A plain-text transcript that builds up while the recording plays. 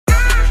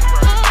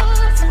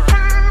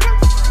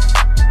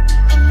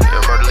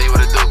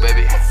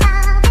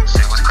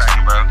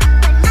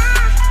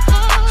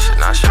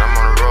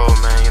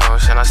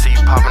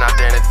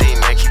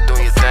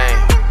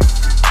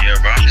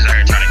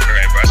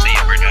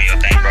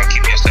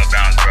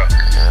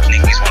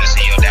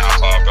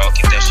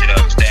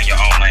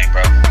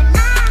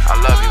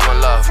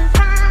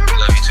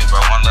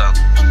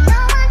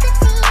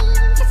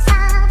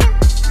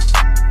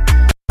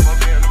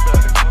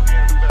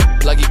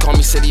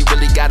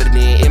Everybody really got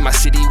it in my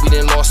city, we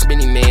done lost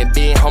many men.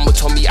 Beenhumble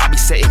told me I be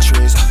setting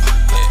trends.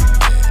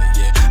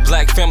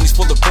 Black families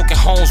full of broken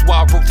homes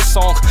while I wrote the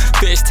song.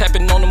 Bitch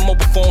tapping on the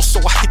mobile phone, so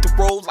I hit the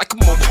road like a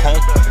mobile home.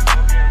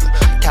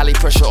 Cali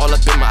pressure all up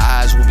in my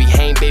eyes. Will be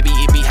hang, baby,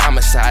 it be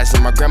homicides.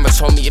 And my grandma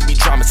told me it be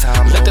drama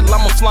time. Let the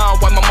llama fly,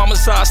 while my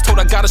mama's eyes told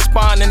I got a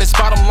spine. And it's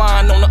bottom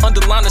line on the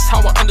underline is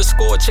how I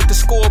underscore. Check the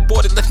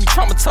scoreboard, it left me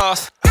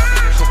traumatized.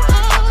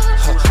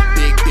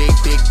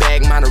 Big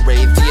bag,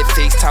 Monterey. Via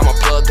FaceTime, my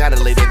plug got it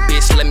later.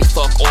 Bitch, let me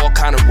fuck all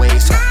kind of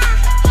ways.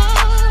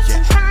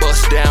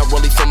 Bust down,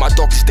 rolling for my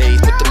darkest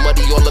days. Put the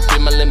muddy all up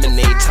in my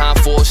lemonade. Time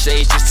for a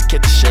shade just to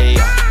get the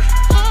shade.